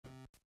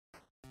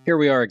Here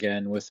we are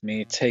again with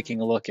me taking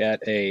a look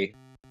at a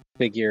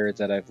figure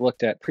that I've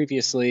looked at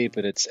previously,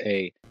 but it's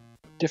a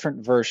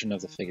different version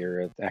of the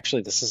figure.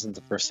 Actually, this isn't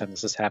the first time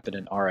this has happened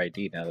in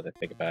RID now that I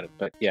think about it.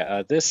 But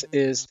yeah, this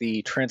is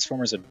the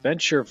Transformers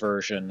Adventure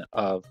version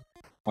of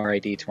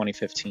RID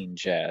 2015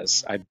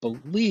 Jazz. I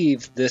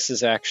believe this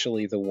is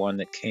actually the one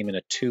that came in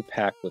a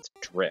 2-pack with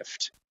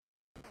Drift.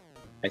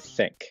 I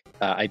think.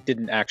 I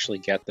didn't actually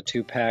get the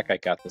 2-pack. I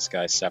got this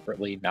guy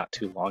separately not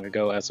too long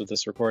ago as of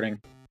this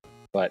recording.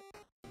 But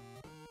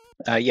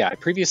yeah, I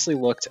previously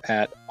looked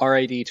at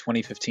RID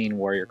 2015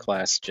 Warrior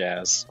Class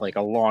Jazz like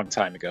a long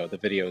time ago. The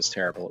video was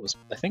terrible.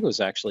 I think it was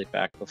actually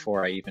back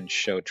before I even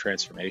showed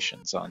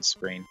transformations on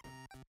screen.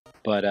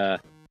 But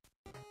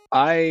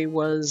I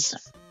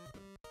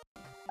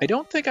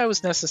don't think I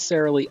was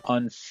necessarily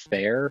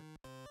unfair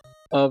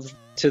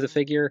to the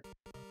figure,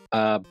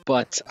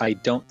 but I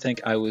don't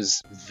think I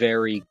was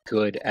very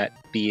good at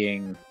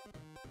being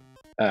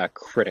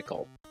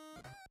critical.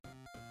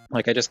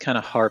 Like, I just kind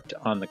of harped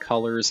on the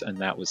colors, and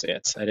that was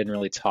it. I didn't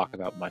really talk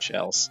about much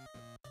else.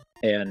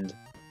 And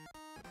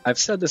I've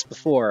said this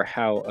before,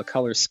 how a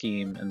color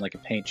scheme and like a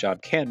paint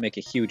job can make a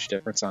huge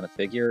difference on a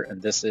figure,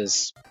 and this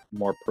is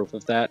more proof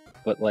of that.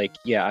 But like,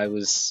 yeah, I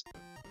was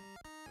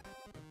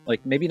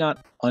like maybe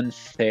not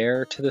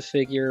unfair to the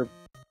figure,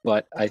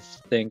 but I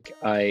think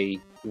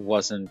I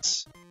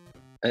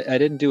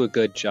didn't do a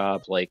good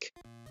job like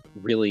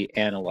really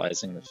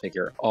analyzing the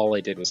figure. All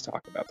I did was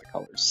talk about the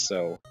colors.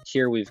 So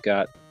here we've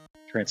got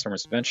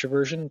Transformers Adventure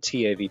version,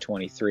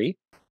 TAV23,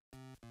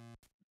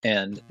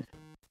 and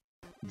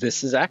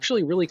this is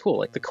actually really cool.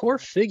 Like, the core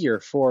figure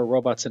for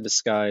Robots in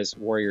Disguise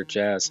Warrior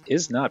Jazz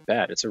is not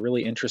bad. It's a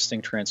really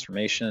interesting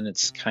transformation.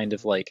 It's kind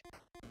of like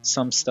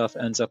some stuff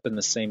ends up in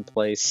the same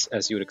place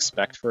as you would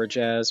expect for a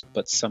Jazz,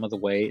 but some of the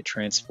way it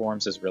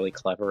transforms is really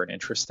clever and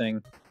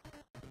interesting.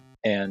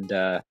 And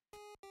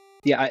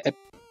yeah,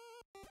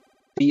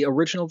 the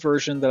original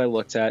version that I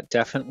looked at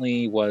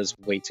definitely was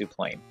way too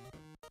plain.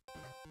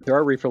 There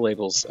are Reaper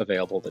labels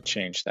available that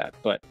change that,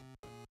 but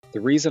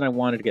the reason I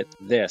wanted to get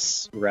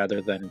this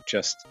rather than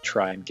just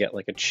try and get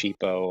like a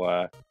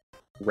cheapo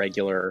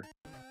regular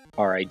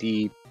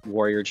RID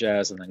Warrior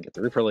Jazz and then get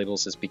the Reaper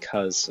labels is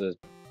because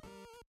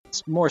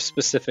it's more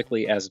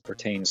specifically as it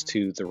pertains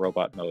to the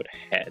robot mode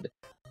head,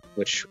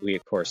 which we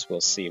of course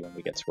will see when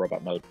we get to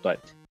robot mode,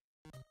 but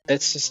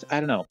it's just,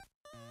 I don't know.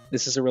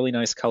 This is a really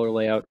nice color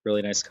layout,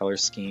 really nice color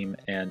scheme,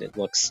 and it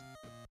looks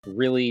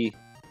really,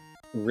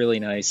 really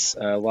nice.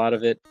 A lot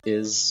of it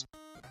is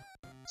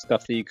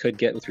stuff that you could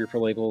get with Reaper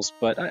labels,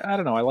 but I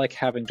don't know, I like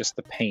having just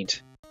the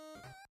paint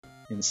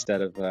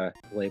instead of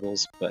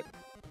labels. But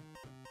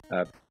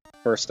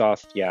first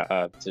off,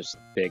 yeah, just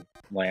big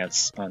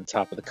lance on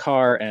top of the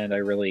car, and I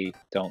really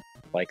don't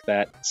like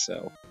that,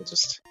 so we'll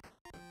just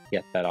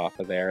get that off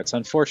of there. It's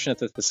unfortunate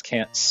that this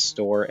can't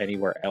store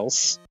anywhere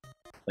else.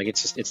 Like,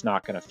 it's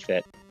not going to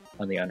fit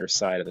on the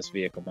underside of this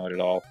vehicle mode at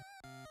all.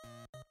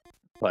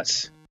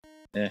 But,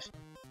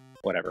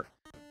 whatever.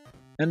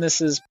 And it's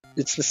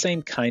the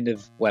same kind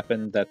of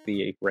weapon that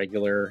the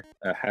regular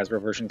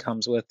Hasbro version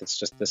comes with. It's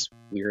just this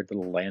weird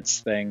little lance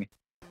thing,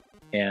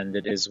 and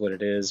it is what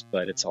it is,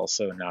 but it's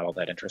also not all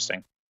that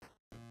interesting.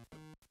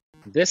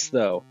 This,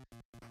 though,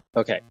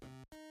 okay,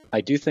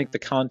 I do think the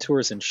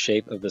contours and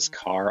shape of this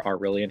car are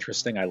really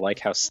interesting. I like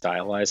how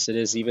stylized it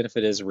is, even if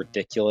it is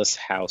ridiculous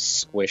how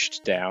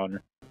squished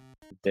down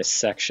this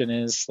section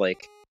is.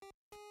 Like,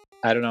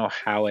 I don't know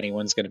how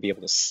anyone's going to be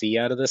able to see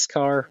out of this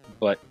car,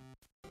 but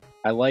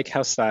I like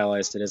how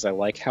stylized it is. I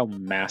like how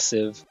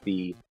massive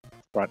the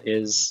front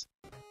is.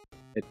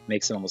 It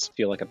makes it almost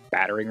feel like a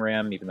battering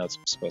ram, even though it's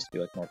supposed to be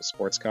like more of a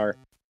sports car.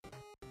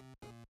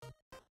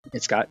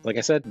 It's got, like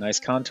I said, nice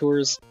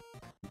contours.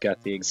 You've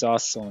got the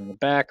exhausts along the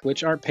back,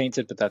 which aren't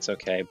painted, but that's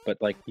okay. But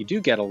like, you do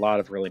get a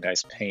lot of really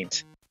nice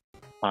paint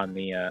on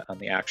the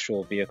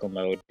actual vehicle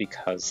mode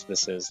because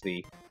this is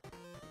the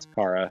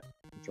Takara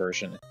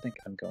version. I think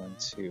I'm going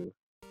to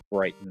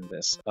brighten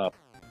this up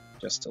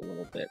just a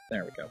little bit.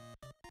 There we go.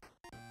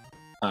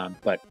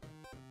 But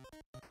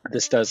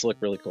this does look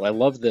really cool. I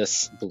love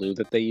this blue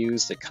that they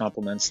used. It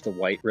complements the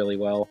white really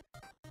well.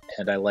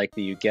 And I like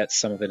that you get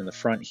some of it in the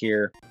front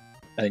here.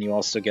 And then you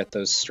also get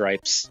those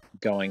stripes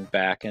going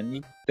back.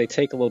 And they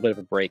take a little bit of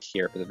a break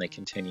here, but then they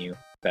continue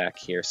back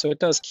here. So it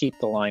does keep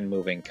the line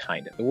moving,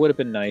 kind of. It would have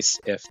been nice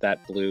if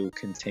that blue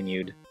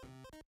continued,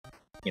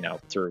 you know,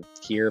 through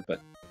here, but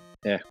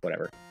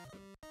whatever.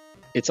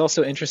 It's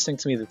also interesting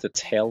to me that the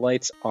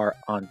taillights are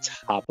on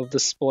top of the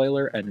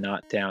spoiler and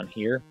not down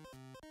here.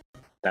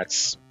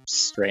 That's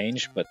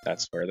strange, but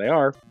that's where they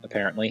are,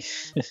 apparently.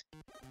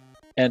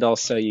 And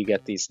also you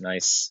get these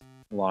nice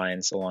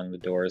lines along the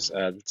doors.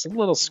 It's a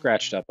little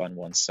scratched up on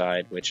one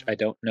side, which I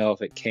don't know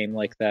if it came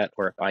like that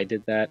or if I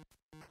did that,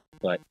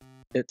 but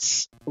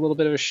it's a little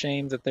bit of a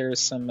shame that there's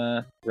some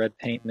red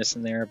paint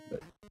missing there,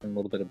 but a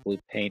little bit of blue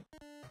paint.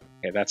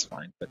 Okay, that's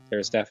fine, but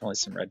there's definitely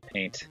some red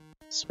paint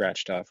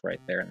scratched off right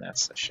there, and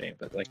that's a shame,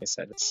 but like I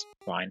said, it's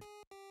fine.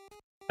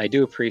 I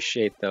do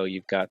appreciate, though,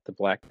 you've got the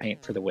black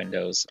paint for the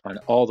windows on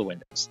all the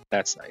windows.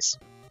 That's nice.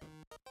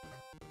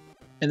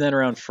 And then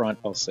around front,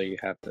 also you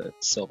have the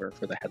silver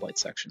for the headlight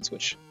sections,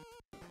 which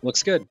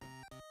looks good.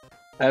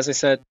 As I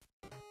said,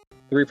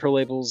 the repro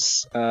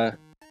labels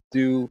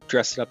do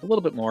dress it up a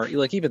little bit more.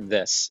 Like even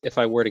this, if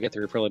I were to get the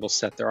repro label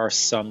set, there are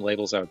some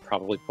labels I would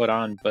probably put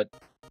on, but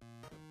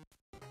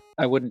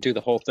I wouldn't do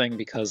the whole thing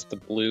because the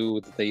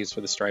blue that they use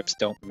for the stripes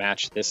don't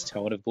match this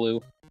tone of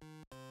blue.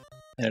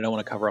 And I don't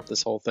want to cover up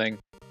this whole thing,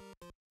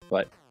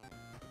 but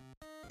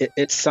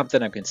it's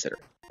something I'm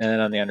considering. And then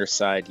on the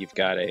underside, you've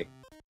got a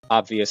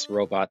obvious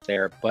robot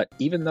there, but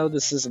even though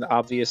this is an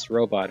obvious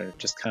robot and it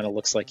just kind of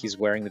looks like he's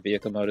wearing the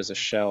vehicle mode as a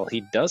shell, he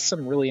does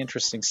some really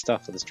interesting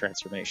stuff with his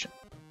transformation.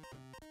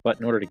 But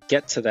in order to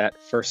get to that,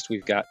 first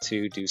we've got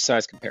to do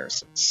size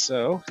comparisons.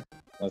 So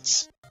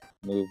let's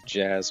move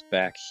Jazz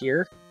back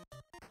here.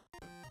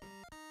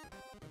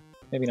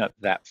 Maybe not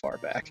that far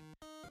back.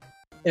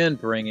 And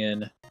bring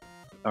in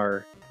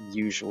our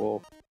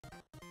usual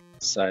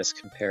size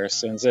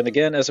comparisons. And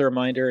again, as a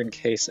reminder, in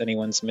case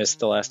anyone's missed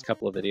the last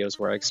couple of videos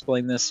where I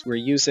explained this, we're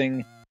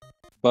using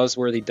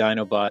Buzzworthy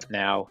Dinobot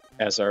now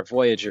as our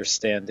Voyager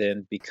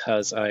stand-in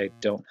because I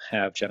don't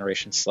have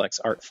Generation Select's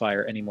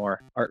Artfire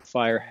anymore.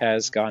 Artfire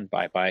has gone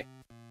bye-bye,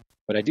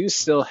 but I do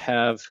still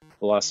have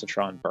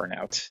Velocitron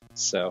Burnout.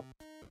 So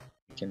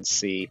you can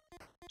see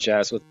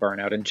Jazz with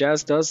Burnout, and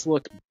Jazz does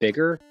look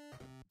bigger,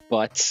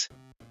 but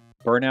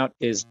Burnout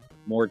is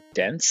more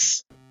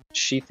dense.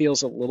 She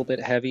feels a little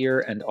bit heavier,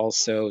 and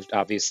also,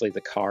 obviously,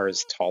 the car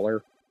is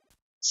taller.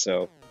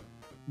 So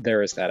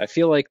there is that. I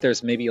feel like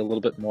there's maybe a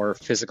little bit more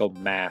physical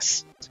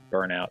mass to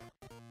Burnout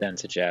than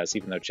to Jazz,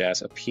 even though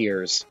Jazz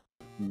appears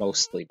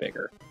mostly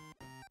bigger.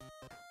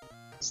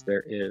 So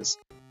there is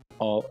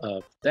all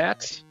of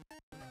that.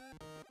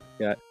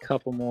 Got a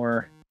couple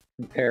more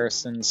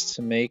comparisons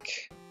to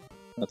make.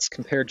 Let's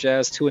compare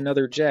Jazz to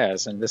another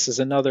Jazz, and this is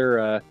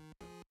another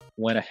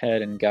went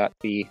ahead and got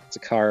the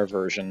Takara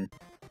version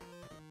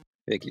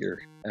figure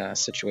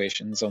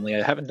situations, only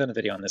I haven't done a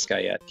video on this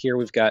guy yet. Here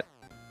we've got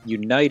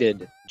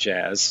United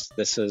Jazz.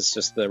 This is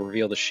just the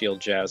Reveal the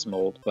Shield Jazz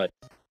mold, but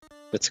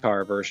the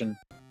Takara version.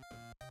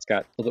 It's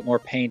got a little bit more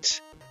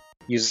paint,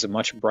 uses a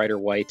much brighter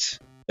white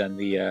than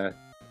the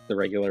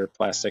regular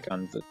plastic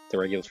on the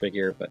regular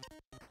figure, but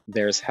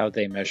there's how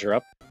they measure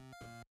up.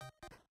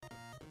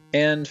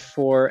 And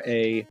for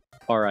a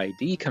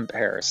RID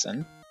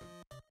comparison,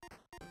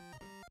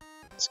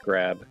 let's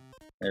grab,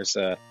 there's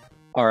a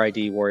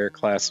RID Warrior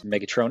Class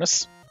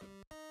Megatronus.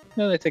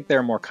 No, I think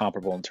they're more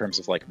comparable in terms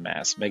of like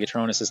mass.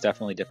 Megatronus is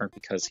definitely different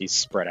because he's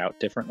spread out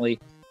differently,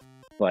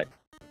 but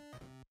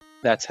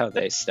that's how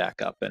they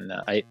stack up. And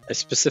I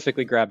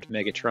specifically grabbed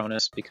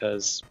Megatronus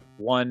because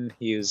one,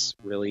 he is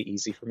really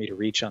easy for me to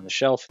reach on the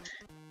shelf,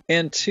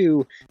 and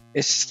two,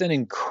 it's just an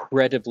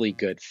incredibly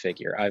good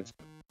figure. I've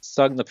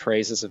sung the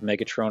praises of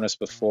Megatronus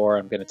before.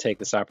 I'm going to take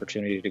this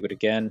opportunity to do it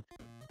again.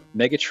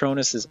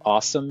 Megatronus is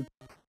awesome.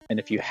 And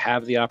if you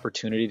have the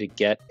opportunity to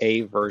get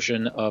a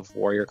version of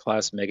Warrior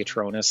Class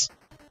Megatronus,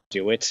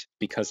 do it,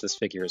 because this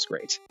figure is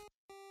great.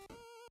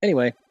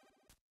 Anyway,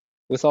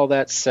 with all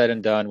that said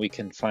and done, we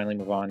can finally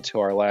move on to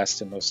our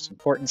last and most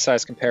important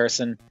size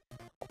comparison.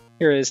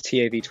 Here is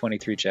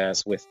TAV23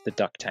 Jazz with the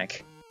Duck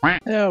Tank.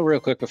 Now, real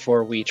quick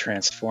before we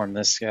transform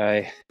this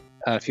guy,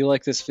 if you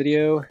like this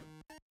video,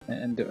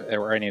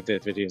 or any of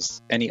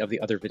the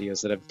other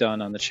videos that I've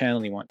done on the channel,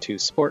 and you want to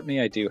support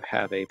me, I do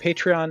have a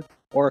Patreon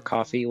or a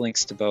Ko-fi,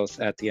 links to both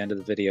at the end of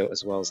the video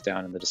as well as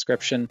down in the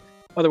description.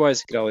 Otherwise,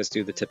 you could always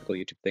do the typical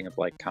YouTube thing of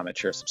like, comment,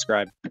 share,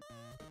 subscribe.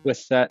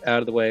 With that out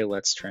of the way,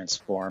 let's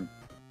transform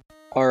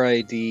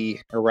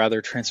RID, or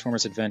rather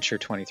Transformers Adventure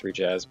 23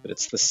 Jazz, but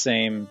it's the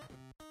same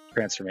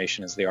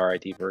transformation as the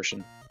RID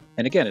version.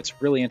 And again,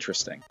 it's really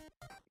interesting.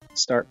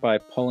 Start by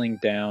pulling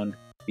down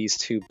these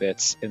two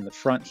bits in the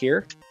front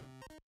here,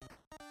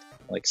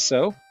 like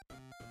so,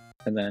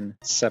 and then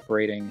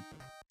separating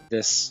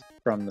this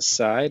from the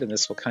side, and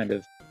this will kind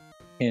of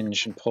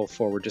hinge and pull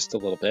forward just a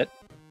little bit,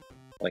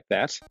 like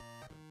that.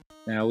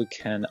 Now we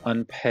can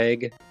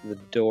unpeg the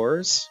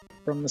doors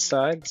from the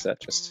side, so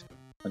that just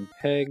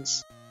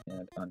unpegs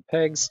and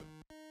unpegs,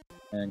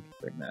 and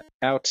bring that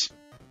out.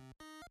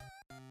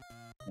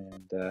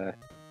 And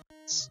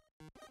let's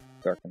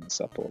darken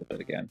this up a little bit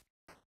again.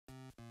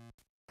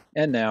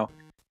 And now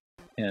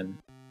can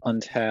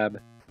untab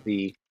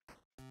the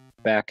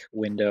back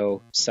window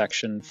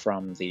section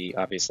from the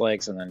obvious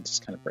legs, and then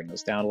just kind of bring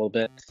those down a little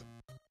bit.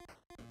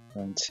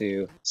 And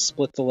to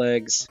split the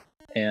legs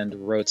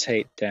and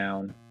rotate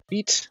down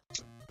feet.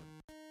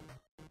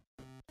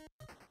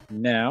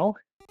 Now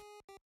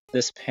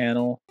this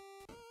panel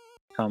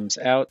comes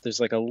out. There's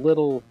a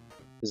little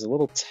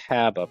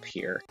tab up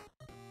here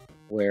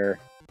where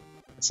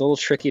it's a little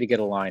tricky to get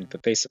aligned,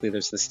 but basically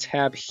there's this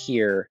tab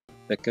here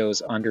that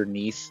goes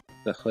underneath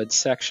the hood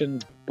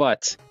section,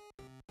 but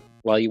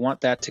while you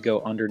want that to go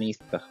underneath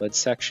the hood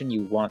section,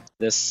 you want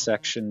this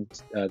section,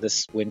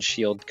 this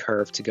windshield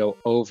curve, to go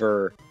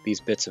over these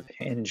bits of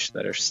hinge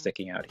that are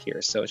sticking out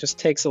here. So it just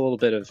takes a little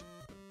bit of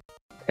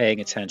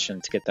paying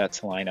attention to get that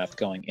to line up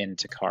going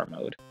into car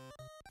mode.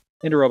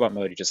 Into robot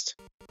mode, you just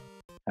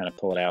kind of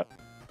pull it out.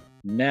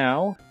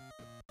 Now,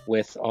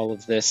 with all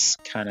of this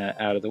kind of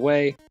out of the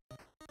way,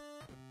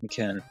 we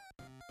can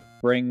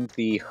bring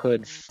the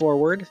hood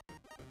forward,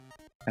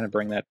 kind of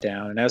bring that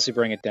down. And as we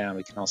bring it down,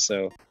 we can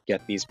also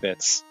get these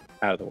bits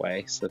out of the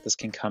way so that this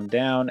can come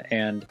down,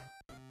 and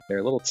there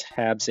are little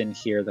tabs in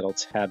here that'll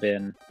tab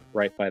in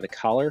right by the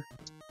collar.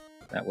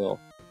 That will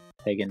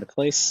peg into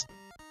place.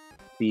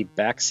 The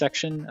back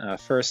section,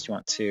 first you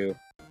want to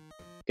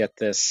get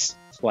this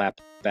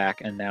flap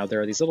back, and now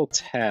there are these little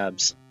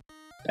tabs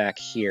back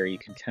here. You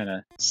can kind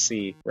of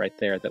see right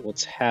there that will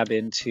tab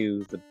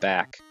into the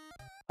back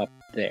up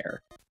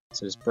there.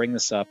 So just bring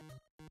this up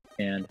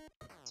and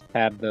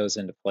tab those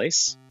into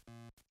place.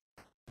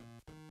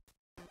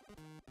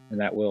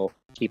 And that will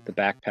keep the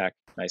backpack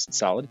nice and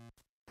solid.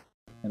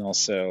 And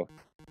also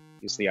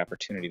use the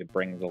opportunity to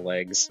bring the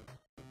legs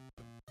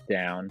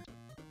down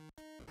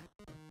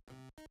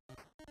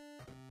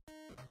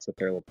so that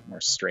they're a little bit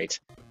more straight.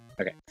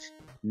 Okay,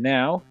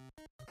 now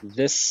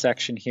this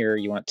section here,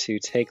 you want to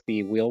take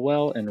the wheel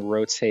well and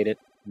rotate it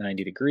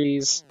 90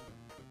 degrees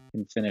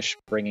and finish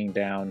bringing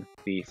down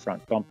the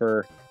front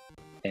bumper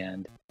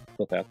and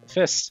flip out the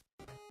fist.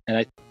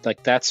 And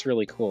that's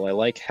really cool. I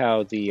like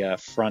how the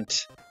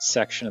front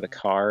section of the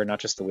car, not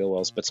just the wheel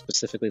wells, but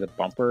specifically the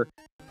bumper,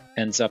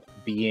 ends up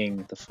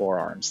being the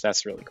forearms.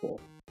 That's really cool.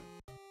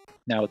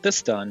 Now with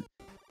this done,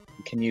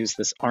 you can use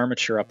this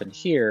armature up in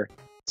here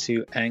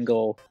to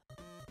angle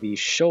the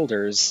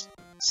shoulders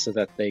so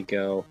that they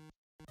go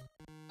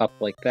up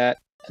like that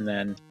and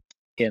then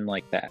in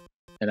like that.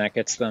 And that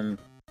gets them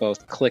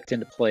both clicked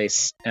into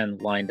place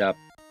and lined up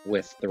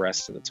with the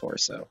rest of the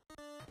torso.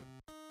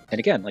 And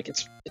again, like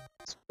it's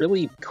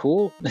really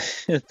cool.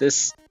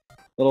 This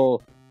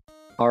little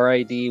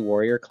RID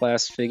warrior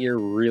class figure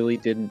really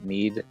didn't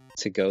need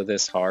to go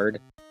this hard,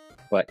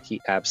 but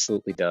he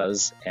absolutely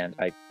does, and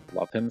I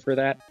love him for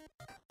that.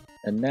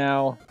 And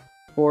now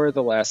for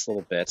the last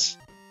little bit,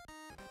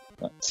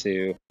 I want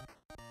to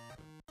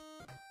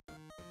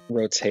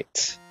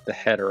rotate the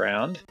head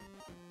around.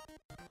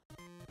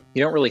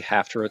 You don't really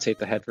have to rotate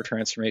the head for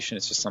transformation,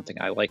 it's just something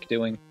I like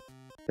doing,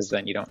 because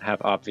then you don't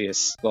have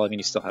obvious, well, I mean,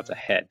 you still have the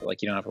head, but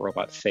like you don't have a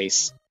robot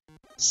face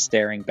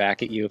staring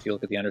back at you if you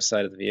look at the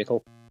underside of the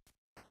vehicle.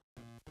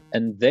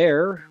 And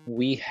there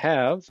we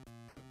have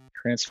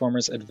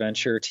Transformers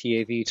Adventure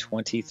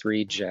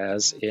TAV23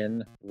 Jazz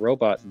in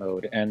robot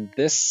mode. And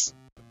this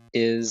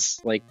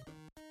is, like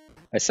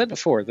I said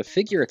before, the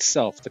figure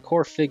itself, the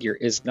core figure,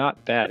 is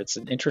not bad. It's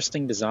an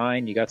interesting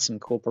design. You got some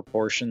cool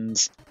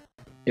proportions.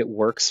 It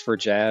works for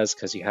Jazz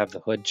because you have the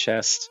hood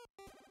chest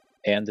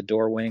and the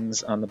door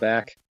wings on the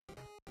back.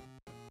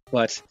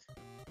 But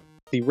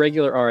the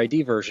regular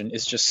RID version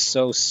is just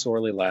so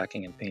sorely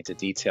lacking in painted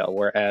detail,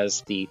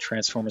 whereas the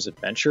Transformers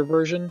Adventure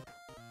version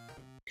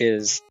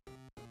is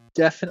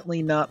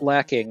definitely not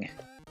lacking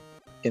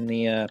in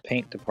the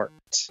paint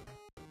department.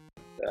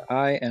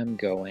 I am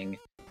going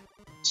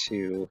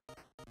to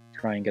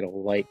try and get a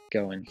light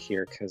going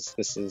here because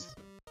this is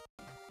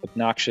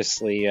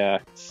obnoxiously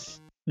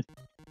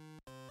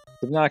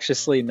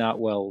obnoxiously not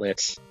well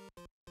lit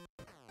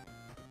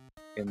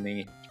in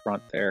the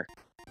front there.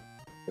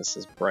 This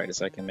is bright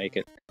as I can make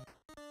it.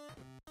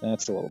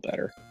 That's a little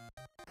better.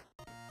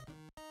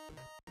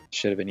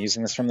 Should have been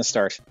using this from the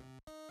start.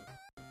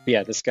 But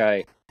yeah, this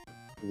guy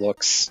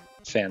looks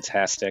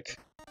fantastic.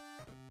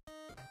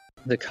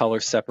 The color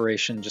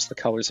separation, just the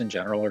colors in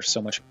general, are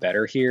so much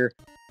better here.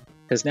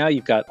 Because now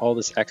you've got all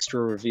this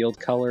extra revealed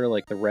color,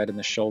 like the red in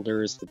the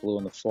shoulders, the blue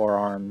in the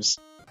forearms,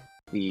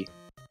 the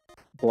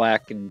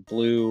black and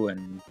blue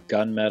and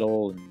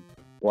gunmetal and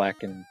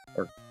black and,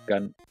 or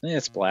gun,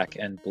 it's black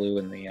and blue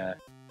in the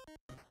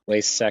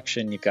waist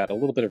section. You've got a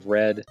little bit of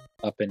red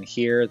up in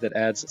here that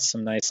adds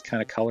some nice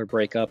kind of color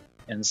breakup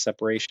and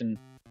separation.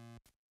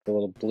 A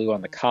little blue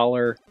on the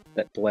collar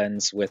that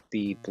blends with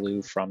the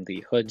blue from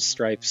the hood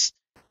stripes.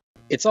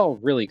 It's all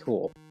really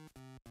cool.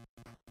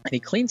 And he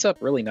cleans up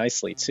really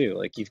nicely too.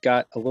 Like you've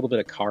got a little bit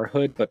of car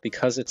hood, but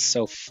because it's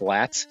so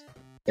flat,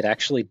 it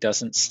actually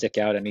doesn't stick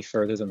out any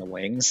further than the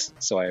wings.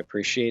 So I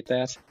appreciate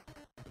that.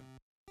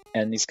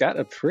 And he's got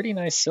a pretty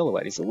nice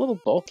silhouette. He's a little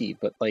bulky,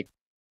 but like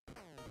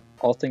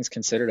all things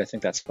considered, I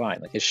think that's fine.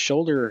 Like his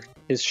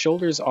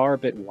shoulders are a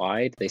bit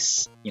wide. They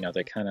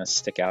kind of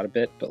stick out a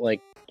bit, but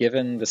like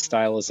given the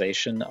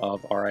stylization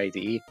of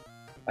RID,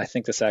 I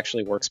think this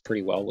actually works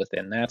pretty well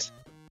within that.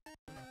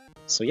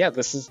 So yeah,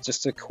 this is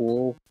just a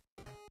cool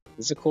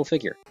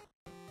figure.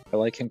 I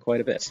like him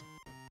quite a bit.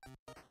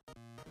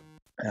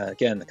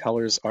 Again, the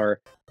colors are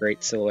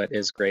great, silhouette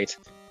is great,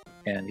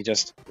 and he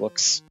just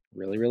looks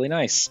really, really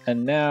nice.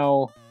 And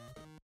now,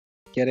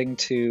 getting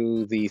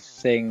to the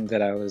thing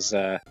that I was,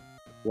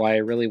 why I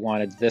really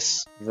wanted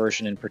this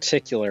version in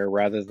particular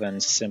rather than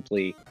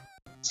simply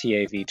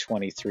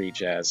TAV23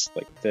 Jazz,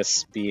 like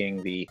this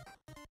being the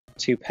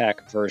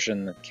 2-pack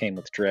version that came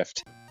with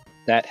Drift.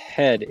 That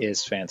head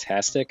is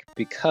fantastic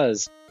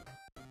because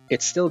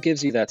it still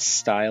gives you that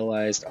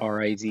stylized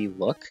RID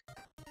look,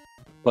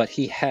 but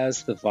he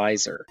has the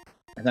visor,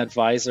 and that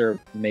visor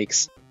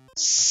makes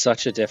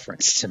such a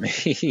difference to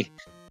me.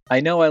 I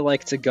know I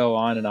like to go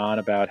on and on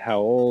about how,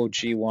 oh,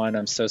 G1,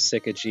 I'm so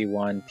sick of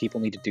G1, people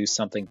need to do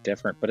something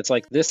different, but it's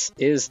like, this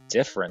is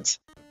different,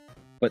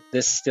 but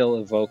this still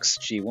evokes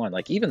G1.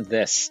 Like, even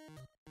this,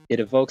 it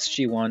evokes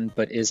G1,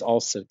 but is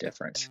also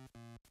different.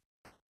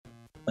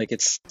 Like,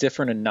 it's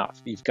different enough.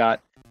 You've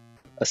got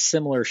a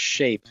similar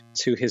shape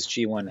to his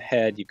G1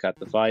 head, you've got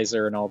the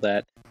visor and all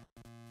that,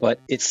 but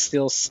it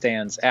still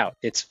stands out.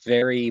 It's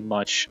very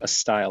much a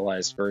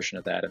stylized version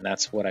of that, and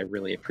that's what I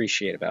really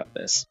appreciate about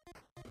this.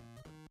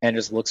 And it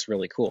just looks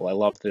really cool. I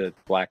love the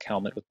black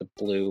helmet with the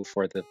blue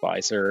for the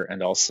visor,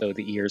 and also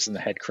the ears and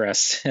the head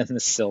crest, and the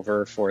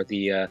silver for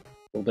the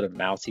little bit of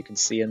mouth you can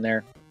see in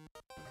there.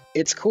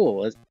 It's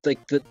cool. It's like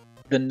the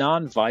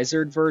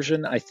non-visored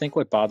version, I think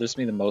what bothers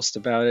me the most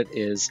about it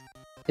is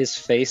his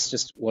face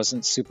just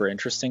wasn't super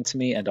interesting to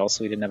me, and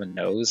also he didn't have a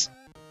nose.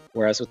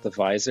 Whereas with the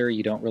visor,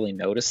 you don't really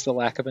notice the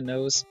lack of a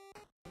nose.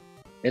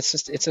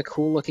 It's a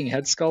cool looking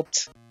head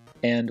sculpt,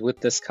 and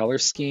with this color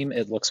scheme,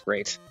 it looks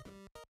great.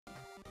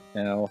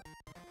 Now,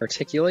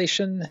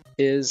 articulation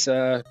is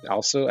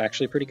also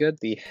actually pretty good.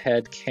 The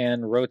head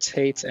can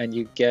rotate, and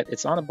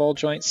it's on a ball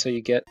joint, so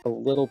you get a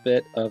little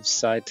bit of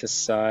side to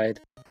side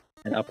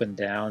and up and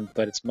down,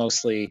 but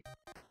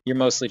you're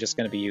mostly just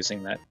going to be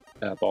using that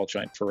ball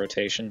joint for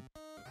rotation.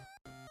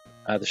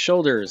 The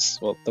shoulders,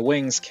 well, the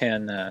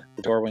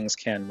door wings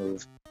can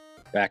move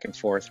back and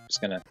forth. I'm just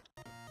going to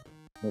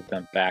move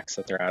them back so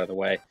that they're out of the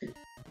way.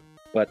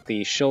 But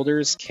the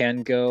shoulders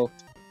can go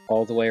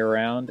all the way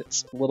around.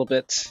 It's a little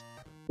bit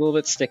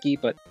sticky,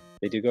 but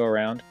they do go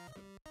around.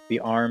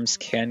 The arms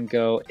can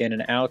go in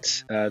and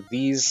out.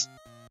 These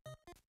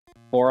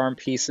forearm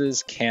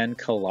pieces can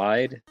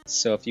collide,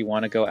 so if you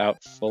want to go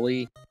out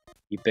fully,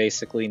 you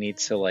basically need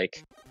to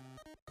like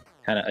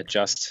kind of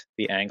adjust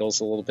the angles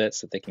a little bit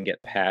so that they can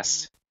get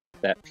past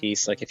that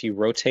piece. Like if you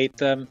rotate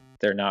them,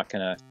 they're not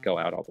gonna go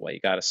out all the way.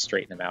 You got to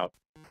straighten them out,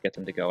 get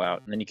them to go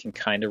out, and then you can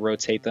kind of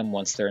rotate them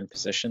once they're in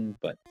position,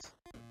 but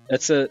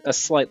that's a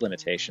slight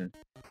limitation.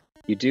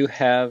 You do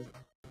have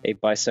a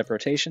bicep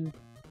rotation.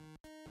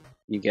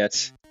 You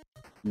get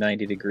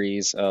 90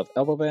 degrees of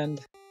elbow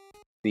bend.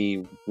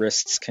 The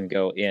wrists can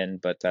go in,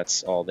 but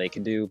that's all they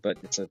can do. But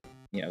it's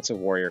a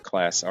warrior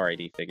class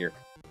RID figure.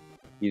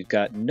 You've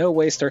got no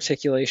waist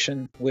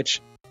articulation,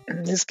 which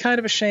is kind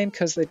of a shame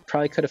because they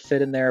probably could have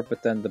fit in there,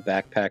 but then the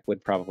backpack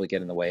would probably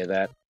get in the way of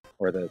that,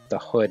 or the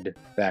hood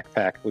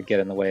backpack would get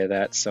in the way of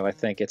that, so I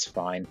think it's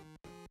fine.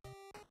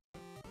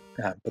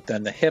 But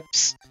then the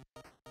hips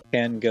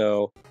can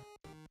go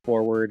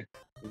forward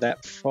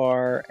that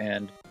far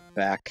and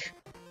back.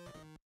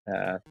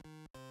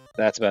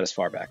 That's about as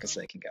far back as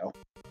they can go.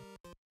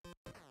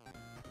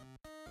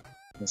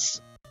 I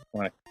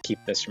want to keep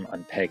this from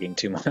unpegging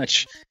too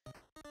much.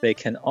 They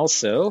can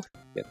also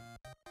get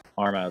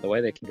arm out of the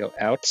way. They can go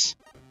out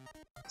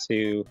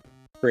to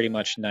pretty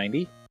much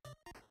 90.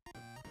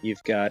 You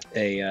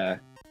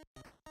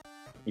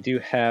do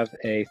have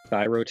a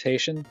thigh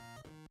rotation,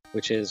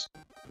 which is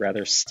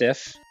rather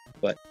stiff,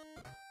 but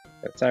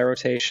thigh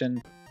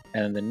rotation,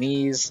 and the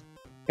knees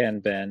can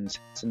bend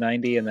to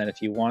 90, and then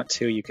if you want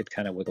to, you could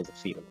kind of wiggle the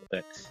feet a little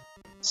bit.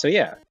 So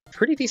yeah,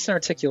 pretty decent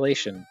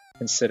articulation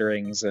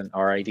considering he's an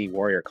RID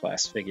warrior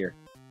class figure.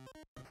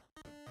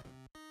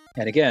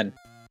 And again,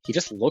 he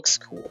just looks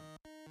cool.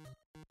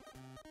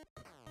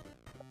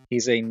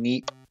 He's a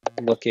neat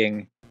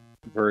looking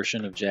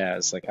version of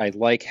Jazz. Like, I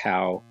like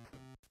how,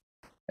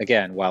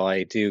 again, while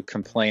I do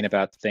complain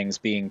about things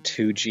being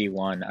too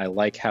G1, I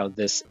like how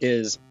this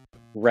is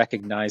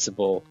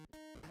recognizable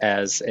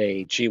as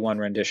a G1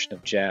 rendition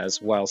of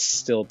Jazz while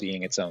still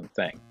being its own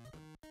thing.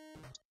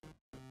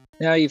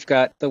 Now you've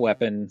got the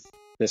weapon,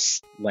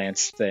 this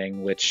lance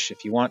thing, which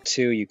if you want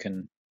to, you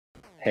can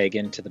peg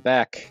into the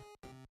back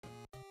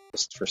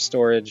just for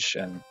storage,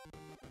 and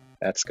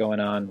that's going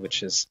on,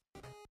 which is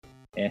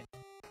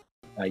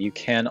you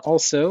can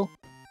also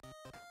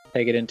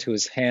peg it into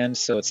his hand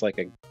so it's like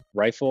a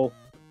rifle,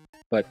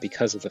 but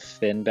because of the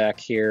fin back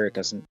here, it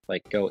doesn't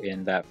like go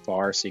in that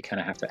far, so you kind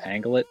of have to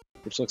angle it,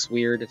 which looks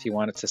weird if you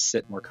want it to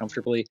sit more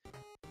comfortably.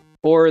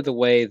 Or the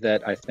way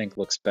that I think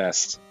looks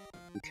best,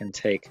 you can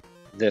take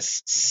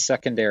this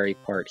secondary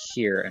part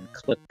here and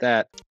clip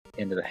that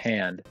into the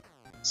hand,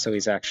 so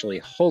he's actually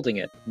holding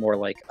it more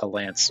like a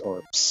lance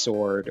or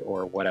sword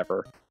or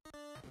whatever.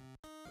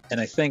 And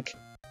I think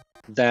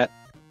that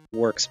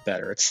works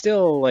better. It's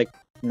still like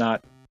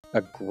not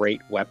a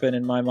great weapon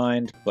in my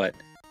mind, but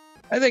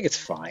I think it's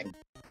fine.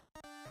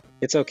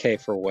 It's okay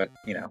for what,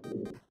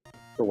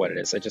 for what it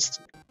is.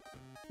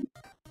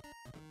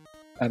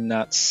 I'm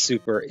not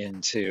super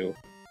into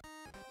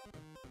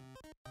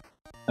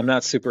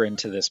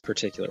this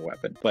particular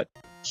weapon, but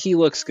he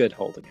looks good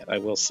holding it, I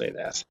will say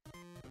that.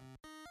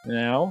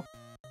 Now,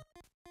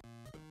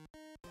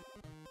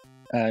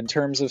 in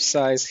terms of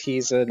size,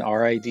 he's an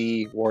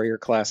RID warrior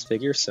class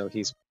figure, so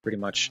he's pretty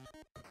much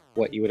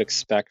what you would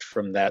expect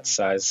from that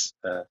size,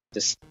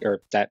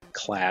 that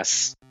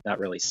class, not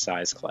really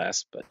size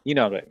class, but you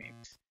know what I mean.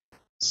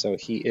 So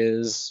he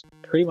is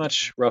pretty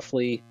much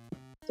roughly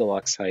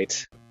deluxe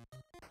height.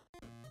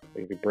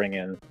 We could bring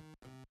in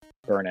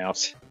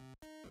Burnout.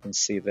 You can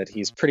see that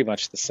he's pretty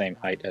much the same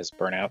height as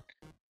Burnout.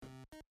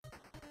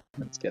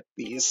 Let's get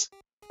these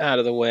out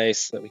of the way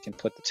so that we can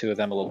put the two of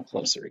them a little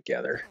closer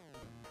together.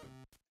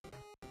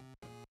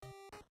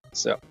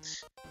 So,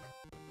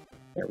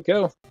 there we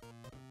go.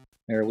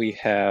 There we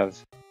have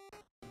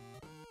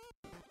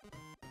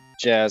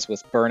Jazz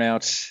with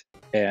Burnout,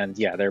 and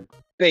yeah, they're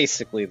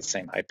basically the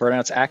same height.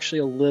 Burnout's actually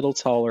a little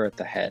taller at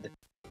the head,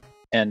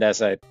 and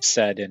as I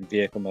said in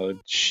vehicle mode,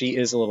 she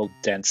is a little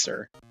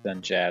denser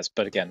than Jazz,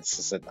 but again, this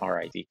is an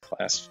RID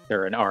class,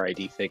 or an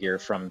RID figure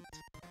from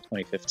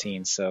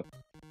 2015, so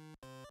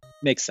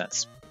makes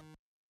sense.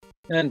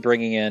 And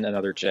bringing in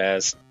another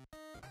Jazz,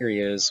 here he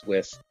is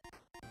with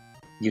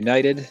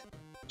United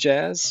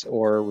Jazz,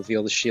 or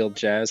Reveal the Shield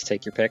Jazz,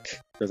 take your pick,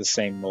 for the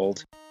same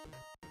mold.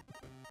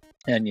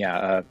 And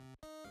yeah,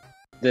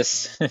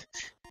 this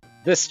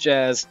this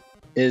Jazz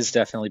is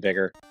definitely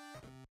bigger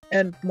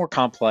and more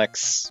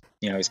complex.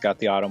 You know, he's got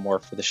the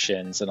automorph for the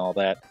shins and all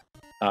that,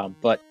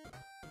 but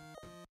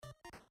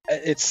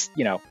it's,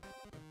 you know,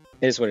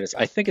 it is what it is.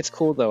 I think it's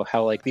cool though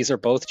how, like, these are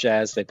both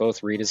Jazz, they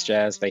both read as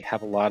Jazz, they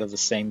have a lot of the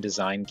same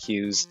design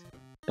cues,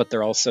 but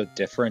they're also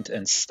different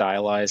and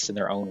stylized in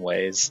their own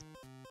ways,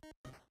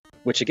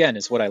 which again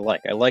is what I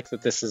like. I like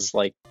that this is,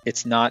 like,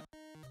 it's not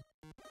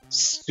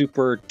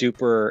super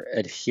duper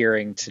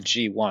adhering to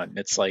G1.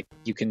 It's like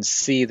you can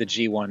see the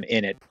G1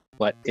 in it,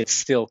 but it's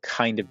still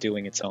kind of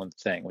doing its own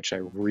thing, which I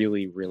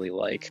really, really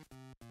like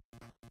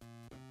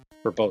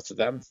for both of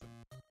them.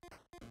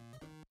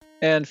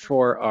 And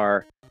for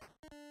our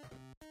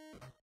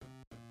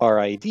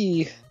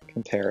RID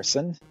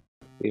comparison,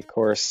 we of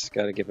course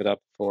got to give it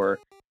up for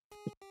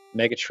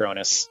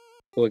Megatronus,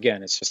 who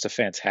again is just a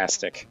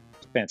fantastic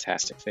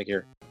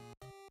figure.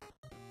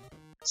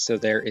 So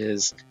there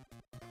is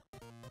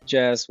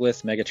Jazz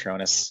with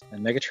Megatronus,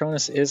 and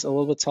Megatronus is a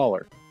little bit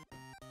taller,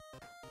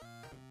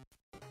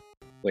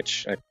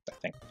 which I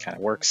think kind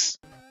of works.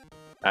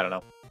 I don't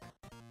know.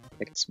 I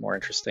think it's more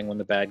interesting when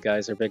the bad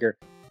guys are bigger.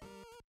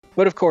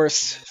 But of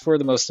course, for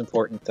the most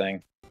important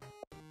thing,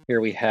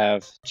 here we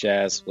have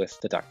Jazz with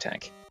the duck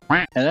tank.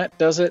 And that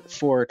does it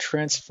for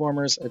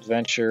Transformers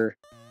Adventure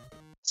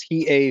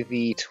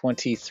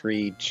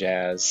TAV23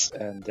 Jazz.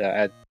 And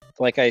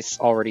like I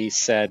already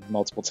said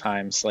multiple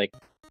times, like,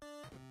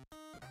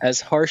 as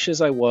harsh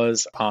as I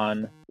was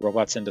on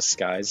Robots in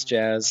Disguise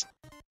Jazz,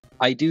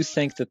 I do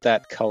think that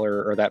that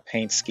color or that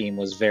paint scheme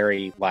was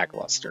very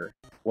lackluster.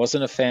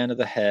 Wasn't a fan of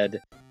the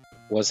head,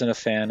 wasn't a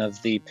fan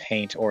of the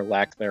paint or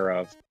lack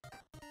thereof.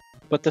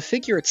 But the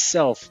figure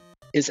itself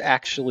is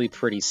actually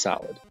pretty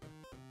solid.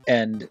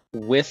 And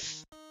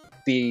with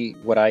the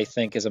what I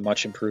think is a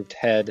much improved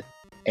head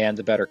and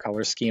the better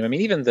color scheme, I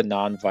mean, even the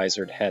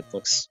non-visored head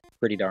looks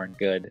pretty darn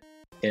good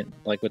in,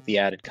 like, with the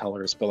added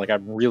colors, but like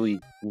I'm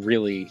really,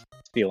 really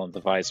feeling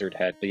the visored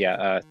head. But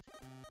yeah,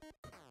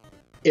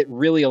 it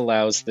really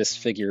allows this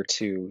figure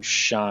to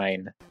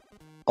shine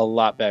a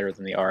lot better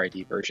than the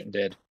RID version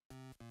did.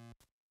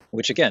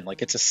 Which again,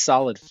 like, it's a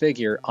solid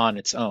figure on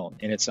its own,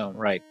 in its own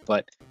right,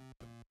 but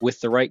with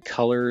the right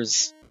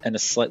colors and a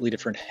slightly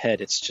different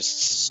head, it's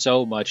just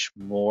so much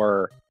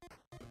more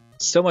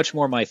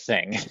my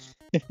thing.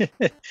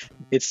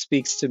 It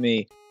speaks to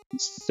me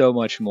so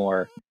much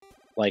more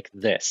like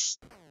this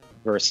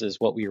versus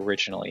what we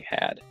originally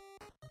had.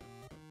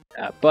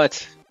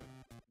 But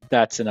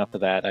that's enough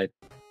of that. I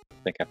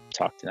think I've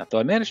talked enough, though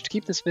I managed to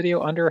keep this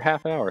video under a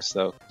half hour,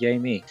 so yay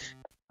me.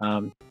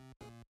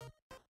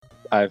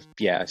 I've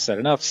said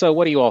enough. So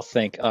what do you all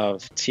think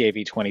of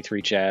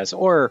TAV23 Jazz,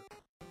 or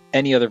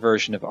any other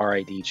version of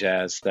RID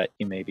Jazz that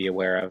you may be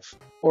aware of,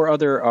 or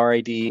other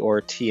RID or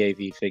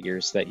TAV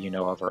figures that you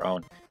know of or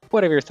own?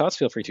 Whatever your thoughts,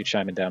 feel free to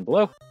chime in down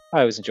below.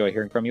 I always enjoy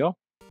hearing from you all.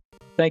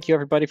 Thank you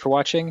everybody for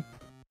watching,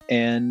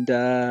 and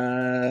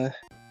I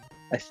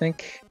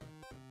think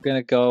for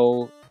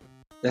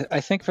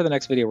the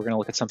next video we're going to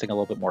look at something a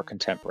little bit more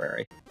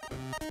contemporary.